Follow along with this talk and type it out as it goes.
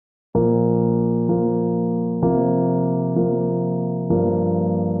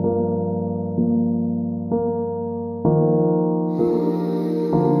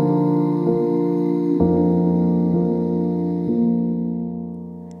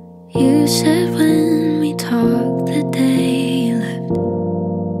You said when we talked the day you left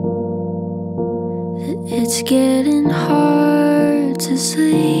that it's getting hard to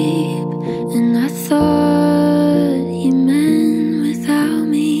sleep, and I thought you meant without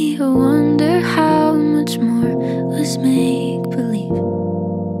me. I wonder how much more was make-believe,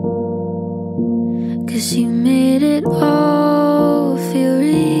 'cause you made it all feel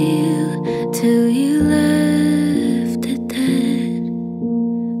real till you left it dead.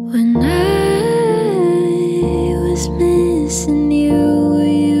 When I was missing you,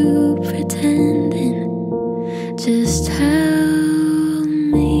 were you pretending? Just tell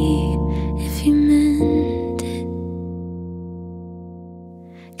me if you meant it,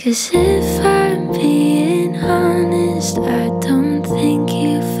 'cause if I'm being honest, I don't think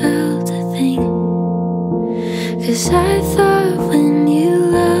you felt a thing. 'Cause I thought when you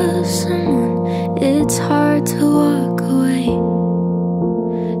love someone, it's hard to walk away.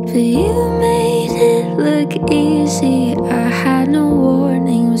 But you made it look easy. I had no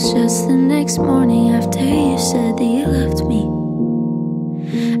warning. It was just the next morning after you said that you loved me.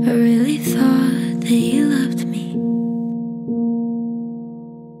 I really thought that you loved me.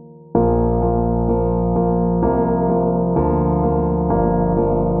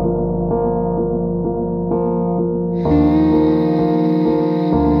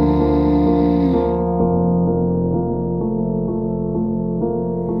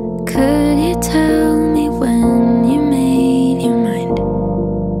 Could you tell me when you made your mind?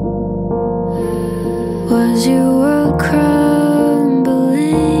 Was your world crumbling,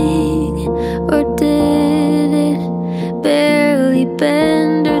 or did it barely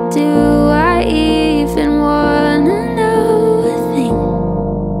bend? Or do I even wanna know a thing?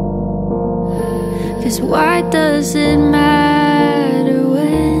 'Cause why does it matter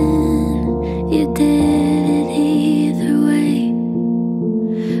when you did it either way?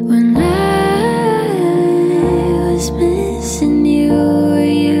 When I was missing you,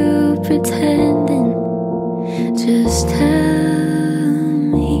 were you pretending? Just tell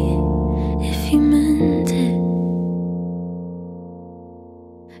me if you meant it,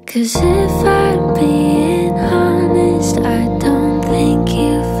 'cause if I'm being honest, I don't think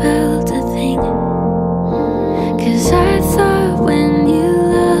you felt a thing. 'Cause I thought when you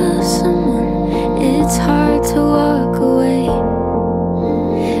love someone, it's hard to walk away.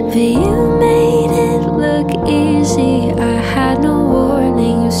 But you made it look easy. I had no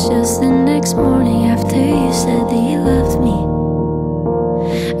warning. It was just the next morning after you said that you loved me.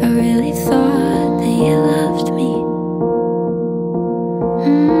 I really thought that you loved me.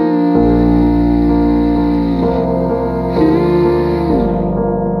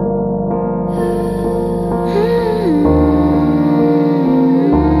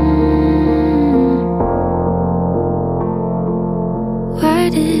 Why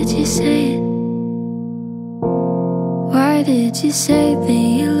did you say it? Why did you say that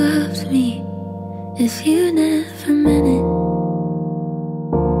you loved me if you never meant it?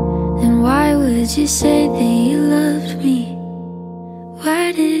 Then why would you say that you loved me?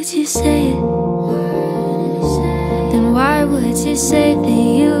 Why did you say it? Then why would you say that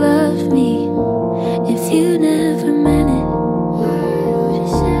you loved me if you never meant it?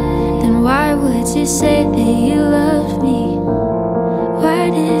 Then why would you say that you loved me? Why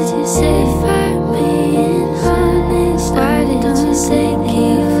did you say if I'm being honest? Why did you say that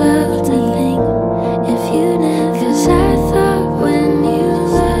you felt a thing if you never? 'Cause I thought when you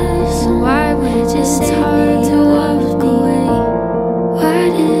loved, so why would you say it's hard to walk away? Why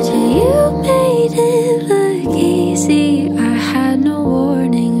did you made it look easy? I had no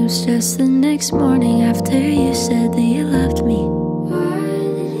warning. It was just the next morning after you said that you loved me.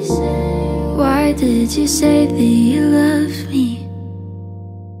 Why did you say that you loved me?